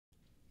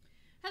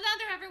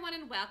everyone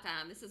and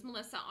welcome. This is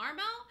Melissa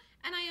Armo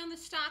and I own the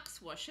stock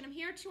Swoosh, and I'm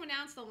here to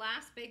announce the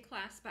last big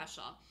class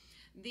special.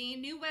 The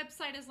new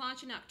website is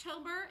launching in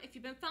October. If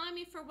you've been following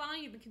me for a while,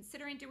 you've been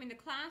considering doing the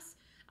class,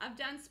 I've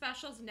done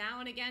specials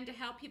now and again to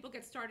help people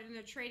get started in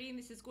their trading.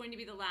 This is going to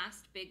be the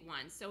last big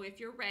one. So if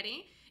you're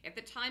ready, if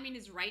the timing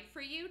is right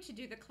for you to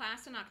do the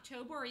class in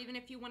October, or even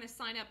if you want to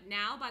sign up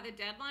now by the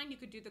deadline, you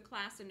could do the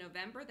class in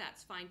November,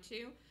 that's fine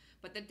too.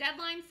 But the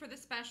deadline for the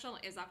special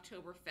is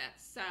October 5th.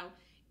 So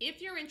if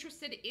you're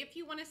interested, if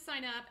you want to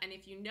sign up, and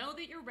if you know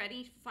that you're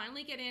ready to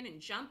finally get in and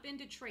jump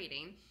into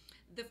trading,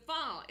 the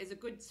fall is a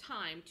good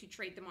time to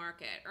trade the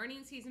market.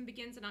 Earnings season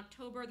begins in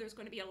October. There's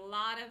going to be a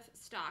lot of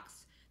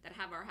stocks that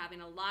are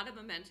having a lot of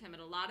momentum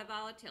and a lot of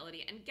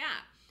volatility and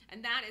gap.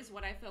 And that is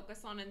what I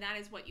focus on, and that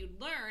is what you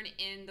learn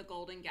in the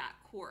Golden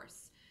Gap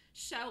course.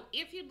 So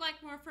if you'd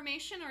like more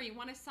information or you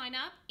want to sign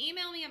up,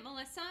 email me at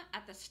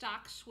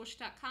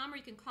melissa@thestockswoosh.com, or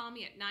you can call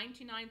me at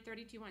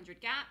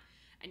 929-3200-GAP,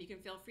 and you can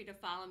feel free to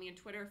follow me on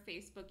Twitter,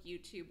 Facebook,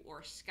 YouTube,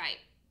 or Skype.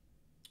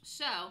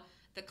 So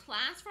the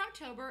class for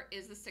October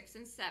is the 6th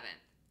and 7th.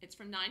 It's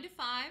from 9 to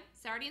 5,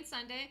 Saturday and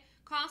Sunday.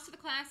 Cost of the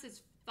class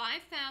is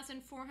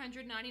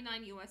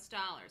 $5,499 US.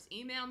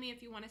 Email me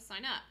if you want to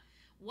sign up.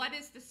 What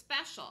is the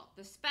special?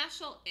 The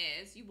special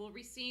is you will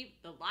receive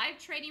the live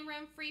trading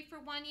room free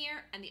for 1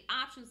 year and the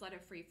options letter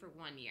free for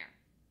 1 year.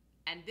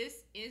 And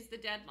this is the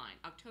deadline.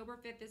 October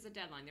 5th is the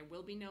deadline. There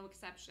will be no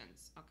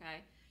exceptions,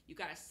 okay? You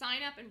got to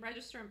sign up and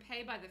register and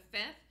pay by the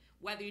 5th.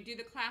 Whether you do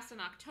the class in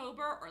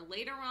October or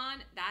later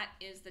on, that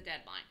is the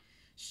deadline.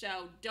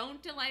 So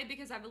don't delay,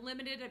 because I have a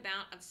limited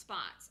amount of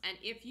spots. And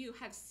if you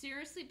have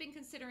seriously been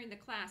considering the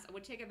class, I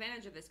would take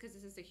advantage of this, because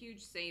this is a huge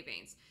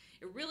savings.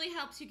 It really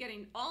helps you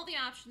getting all the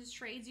options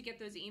trades. You get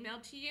those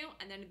emailed to you,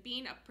 and then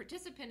being a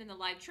participant in the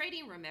live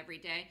trading room every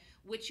day,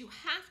 which you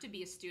have to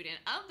be a student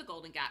of the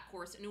Golden Gap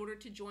course in order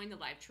to join the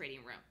live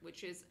trading room,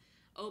 which is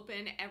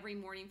open every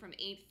morning from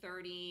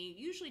 8:30,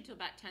 usually till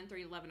about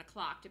 10:30, 11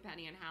 o'clock,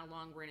 depending on how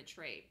long we're in a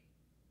trade.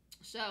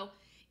 So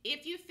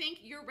if you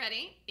think you're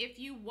ready, if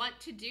you want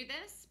to do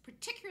this,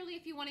 particularly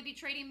if you want to be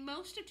trading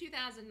most of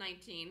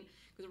 2019,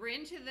 because we're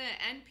into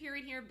the end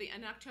period here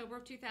in October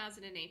of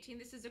 2018,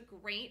 this is a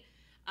great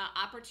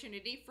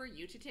opportunity for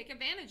you to take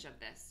advantage of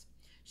this.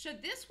 So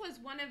this was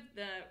one of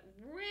the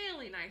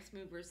really nice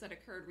movers that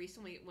occurred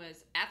recently. It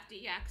was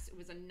FDX. It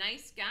was a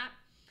nice gap,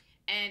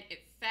 and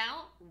it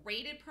fell,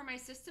 rated per my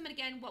system. And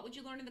again, what would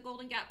you learn in the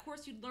Golden Gap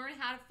course? You'd learn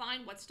how to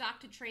find what stock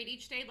to trade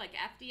each day, like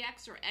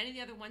FDX or any of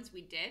the other ones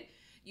we did.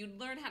 You'd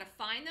learn how to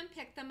find them,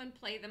 pick them, and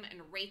play them,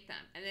 and rate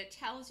them. And it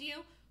tells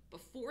you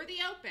before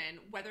the open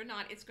whether or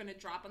not it's going to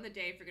drop on the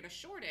day if you're going to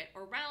short it,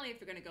 or rally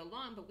if you're going to go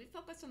long, but we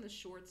focus on the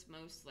shorts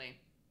mostly.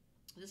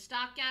 The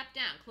stock gap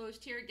down,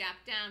 closed here,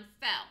 gap down,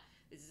 fell.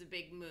 This is a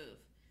big move.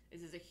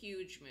 This is a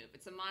huge move.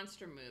 It's a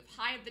monster move.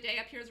 High of the day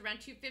up here is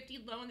around 250.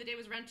 Low in the day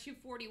was around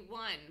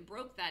 241.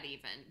 Broke that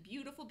even.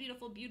 Beautiful,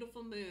 beautiful,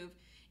 beautiful move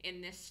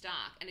in this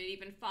stock. And it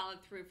even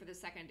followed through for the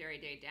secondary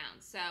day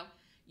down. So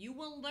you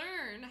will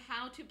learn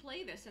how to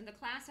play this in the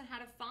class and how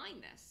to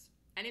find this.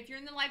 And if you're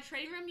in the live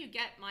trading room, you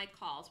get my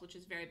calls, which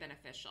is very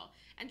beneficial.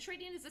 And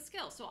trading is a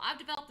skill. So I've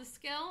developed the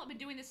skill. I've been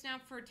doing this now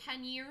for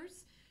 10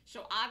 years.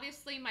 So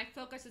obviously my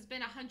focus has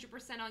been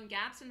 100% on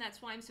gaps, and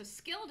that's why I'm so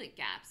skilled at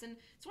gaps. And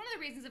it's one of the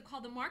reasons I've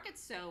called the market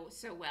so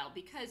well,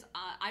 because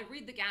I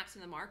read the gaps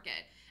in the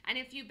market. And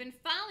if you've been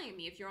following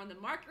me, if you're on the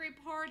market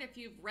report, if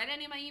you've read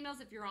any of my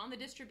emails, if you're on the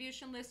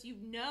distribution list, you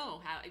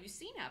know how, you've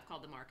seen how I've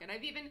called the market.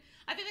 I've even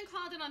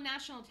called it on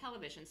national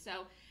television.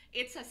 So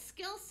it's a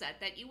skill set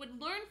that you would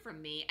learn from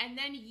me, and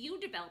then you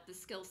develop the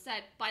skill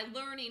set by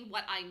learning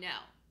what I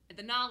know,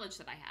 the knowledge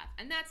that I have.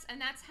 And that's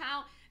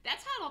how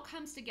it all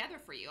comes together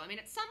for you. I mean,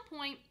 at some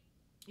point,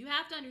 you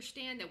have to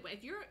understand that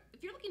if you're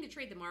looking to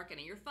trade the market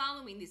and you're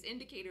following these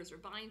indicators or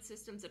buying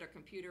systems that are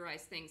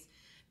computerized things,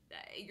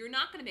 you're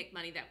not going to make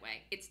money that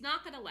way. It's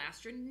not going to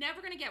last. You're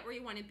never going to get where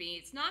you want to be.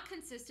 It's not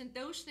consistent.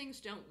 Those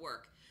things don't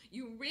work.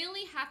 You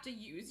really have to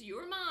use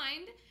your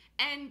mind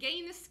and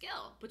gain the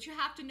skill, but you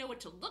have to know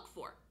what to look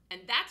for.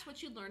 And that's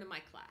what you learn in my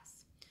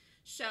class.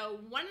 So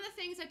one of the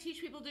things I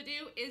teach people to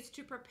do is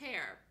to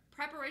prepare.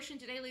 Preparation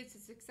today leads to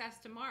success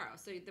tomorrow.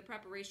 So the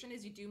preparation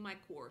is you do my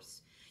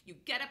course. You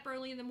get up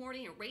early in the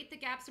morning and rate the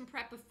gaps and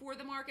prep before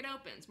the market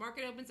opens.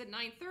 Market opens at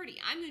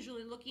 9:30. I'm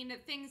usually looking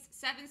at things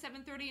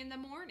 7:30 in the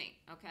morning,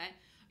 okay?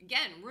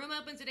 Again, room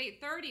opens at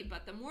 8:30,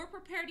 but the more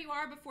prepared you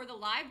are before the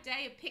live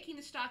day of picking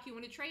the stock you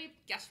want to trade,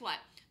 guess what?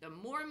 The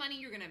more money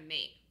you're going to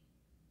make.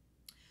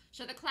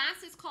 So the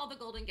class is called the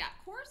Golden Gap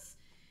course.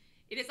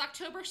 It is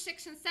October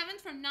 6th and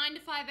 7th from 9 to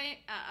 5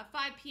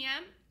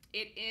 p.m.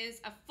 It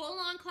is a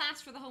full-on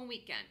class for the whole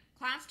weekend.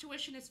 Class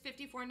tuition is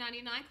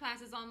 $54.99.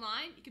 Class is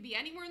online. You could be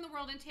anywhere in the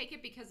world and take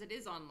it because it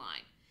is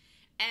online.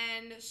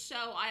 And so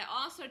I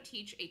also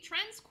teach a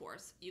trends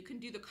course. You can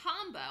do the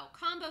combo.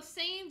 Combo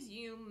saves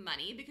you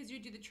money because you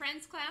do the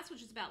trends class,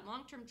 which is about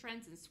long-term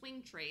trends and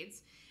swing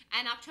trades.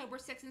 And October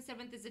 6th and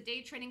 7th is a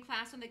day trading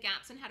class on the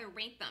gaps and how to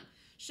rank them.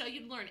 So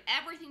you'd learn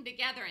everything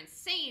together and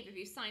save if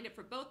you signed up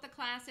for both the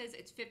classes.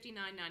 It's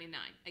 $59.99.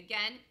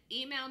 Again,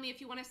 email me if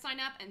you want to sign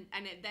up, and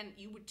then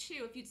you would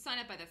too if you'd sign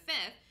up by the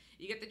 5th.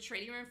 You get the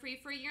trading room free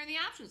for a year and the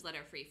options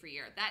letter free for a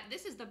year.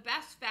 This is the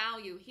best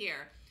value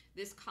here,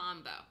 this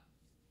combo.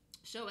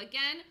 So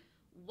again,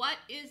 what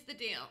is the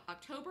deal?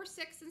 October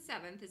 6th and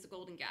 7th is the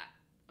Golden Gap.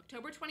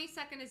 October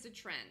 22nd is the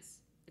Trends.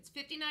 It's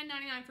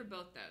 $59.99 for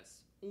both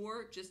those.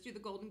 Or just do the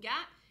Golden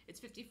Gap, it's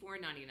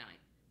 $54.99.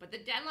 But the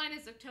deadline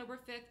is October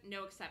 5th,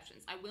 no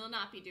exceptions. I will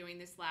not be doing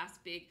this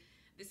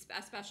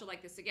special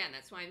like this again.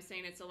 That's why I'm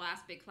saying it's the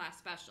last big class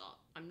special.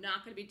 I'm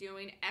not going to be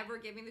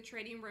giving the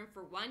trading room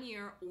for 1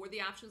 year or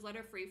the options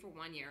letter free for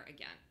 1 year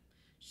again.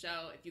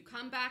 So if you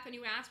come back and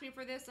you ask me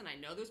for this, and I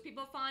know there's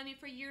people following me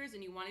for years,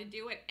 and you want to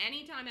do it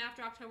anytime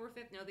after October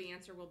 5th, no, the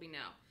answer will be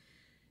no.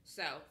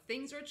 So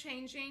things are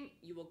changing.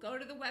 You will go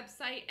to the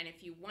website, and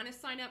if you want to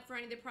sign up for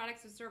any of the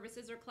products and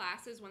services or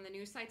classes when the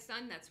new site's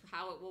done, that's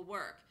how it will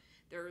work.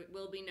 There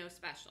will be no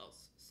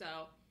specials.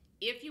 So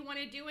if you want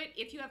to do it,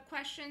 if you have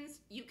questions,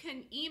 you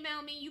can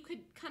email me. You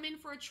could come in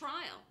for a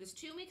trial. It's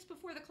 2 weeks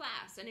before the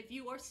class, and if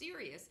you are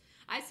serious,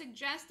 I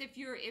suggest if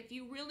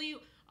you really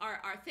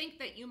think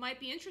that you might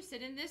be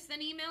interested in this,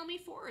 then email me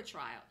for a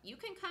trial. You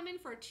can come in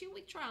for a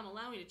 2-week trial. I'm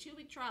allowing a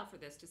 2-week trial for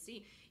this to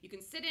see. You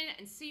can sit in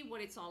and see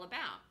what it's all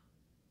about.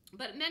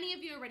 But many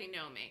of you already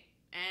know me,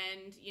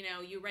 and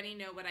you already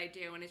know what I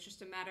do, and it's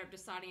just a matter of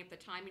deciding if the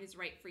timing is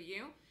right for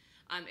you.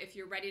 If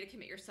you're ready to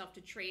commit yourself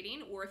to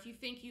trading, or if you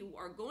think you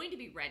are going to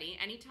be ready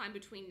anytime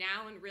between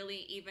now and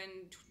really even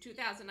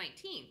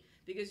 2019,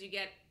 because you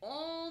get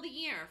all the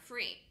year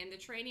free in the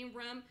trading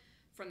room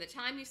from the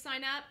time you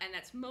sign up, and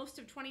that's most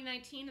of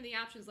 2019 and the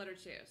options letter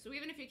too. So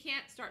even if you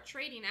can't start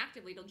trading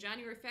actively till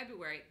January,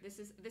 February, this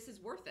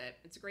is worth it.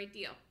 It's a great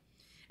deal.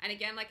 And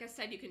again, like I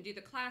said, you can do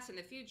the class in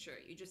the future.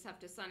 You just have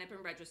to sign up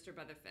and register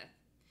by the 5th.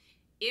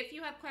 If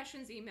you have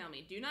questions, email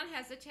me. Do not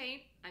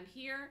hesitate. I'm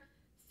here.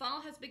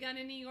 Fall has begun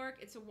in New York.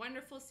 It's a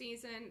wonderful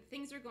season.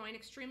 Things are going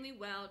extremely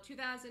well.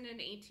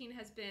 2018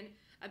 has been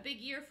a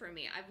big year for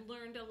me. I've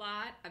learned a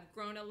lot. I've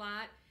grown a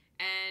lot.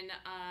 And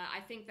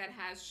I think that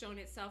has shown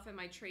itself in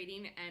my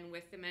trading and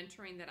with the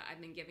mentoring that I've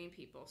been giving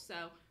people.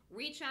 So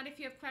reach out if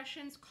you have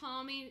questions.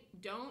 Call me.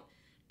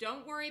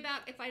 Don't worry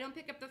about if I don't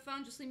pick up the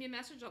phone. Just leave me a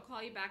message. I'll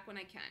call you back when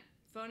I can.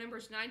 Phone number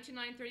is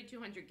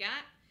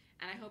 929-3200-GAP.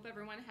 And I hope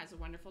everyone has a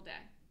wonderful day.